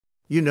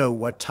You know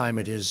what time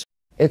it is.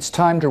 It's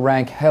time to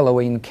rank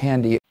Halloween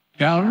candy.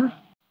 Galler?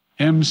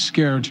 Am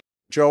scared.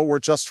 Joe, we're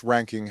just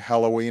ranking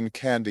Halloween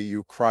candy,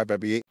 you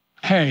crybaby.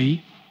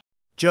 Hey,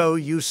 Joe,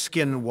 you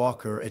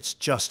skinwalker, it's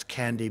just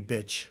candy,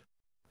 bitch.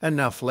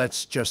 Enough,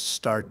 let's just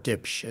start,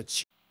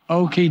 dipshits.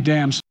 okay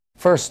dams.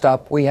 First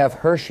up, we have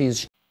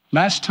Hershey's.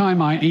 Last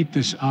time I ate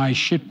this, I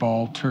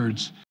shitball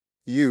turds.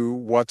 You,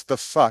 what the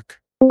fuck?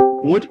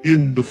 What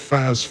in the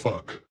faz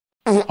fuck?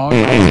 Oh,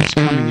 it's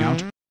coming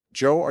out.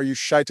 Joe, are you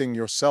shiting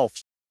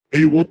yourself?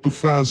 Hey, what the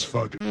faz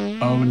fuck?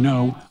 Oh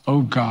no,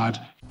 oh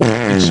god.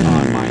 It's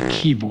on my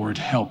keyboard,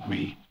 help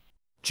me.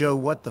 Joe,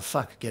 what the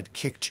fuck, get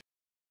kicked?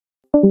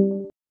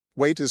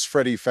 Wait, is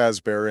Freddy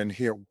Fazbear in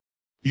here?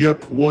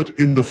 Yep, what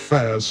in the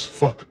faz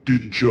fuck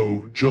did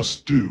Joe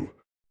just do?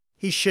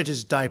 He shit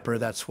his diaper,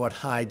 that's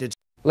what I did.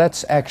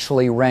 Let's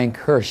actually rank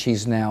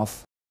Hershey's now.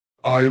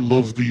 I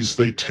love these,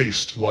 they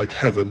taste like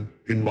heaven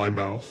in my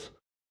mouth.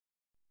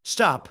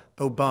 Stop,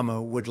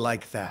 Obama would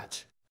like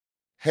that.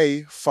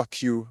 Hey,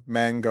 fuck you,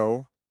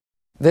 Mango.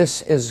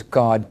 This is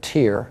God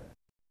tier.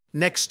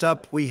 Next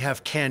up, we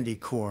have candy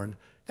corn,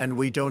 and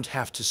we don't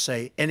have to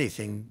say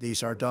anything,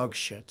 these are dog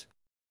shit.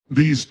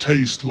 These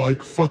taste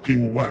like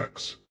fucking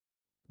wax.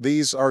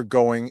 These are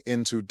going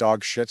into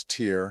dogshit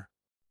tier.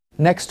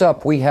 Next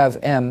up, we have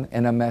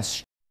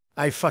M&M's.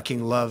 I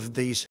fucking love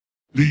these.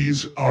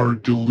 These are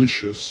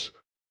delicious.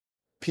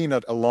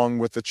 Peanut along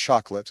with the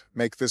chocolate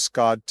make this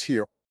god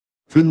tier.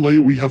 Finlay,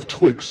 we have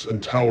Twix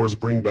and Towers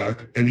bring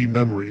back any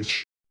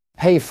memories.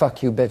 Hey,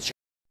 fuck you, bitch.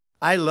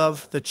 I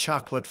love the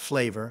chocolate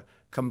flavor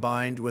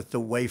combined with the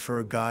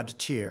wafer god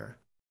tier.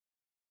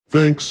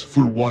 Thanks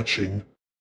for watching.